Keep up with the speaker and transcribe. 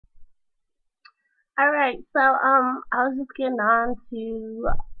Alright, so I was just getting on to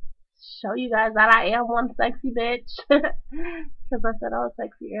show you guys that I am one sexy bitch. Because I said I was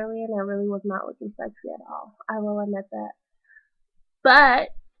sexy earlier and I really was not looking sexy at all. I will admit that. But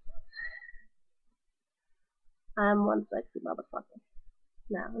I'm one sexy motherfucker.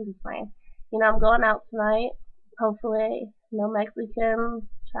 No, I'm just playing. I'm going out tonight. Hopefully, no Mexicans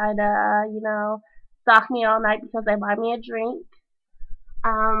try to, stalk me all night because they buy me a drink.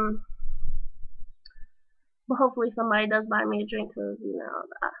 Um, but hopefully somebody does buy me a drink because,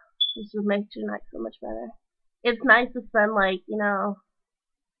 this just makes your night so much better. It's nice to spend like, $5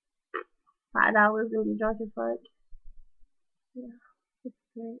 and be drunk as fuck. Yeah, it's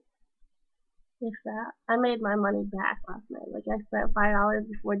great. If that. I made my money back last night. Like I spent $5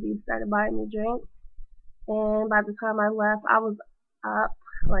 before dude started buying me drinks. And by the time I left I was up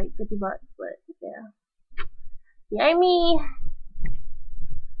like $50. But yeah. Yay me.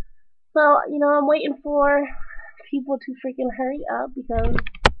 So, I'm waiting for people to freaking hurry up because,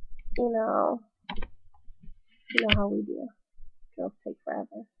 you know, you know how we do. Girls take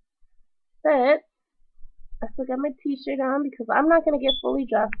forever. But I still got my t-shirt on because I'm not going to get fully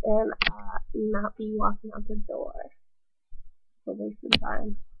dressed and not be walking out the door. For wasting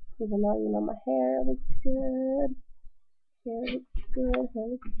time. Even though, my hair looks good. Hair looks good. Hair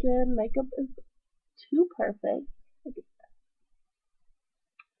looks good. Makeup is too perfect. Look at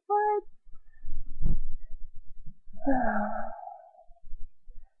what?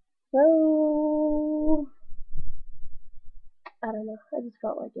 So, I don't know. I just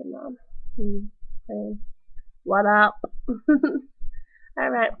felt like getting on. Saying, what up?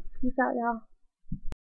 Alright. Peace out, y'all.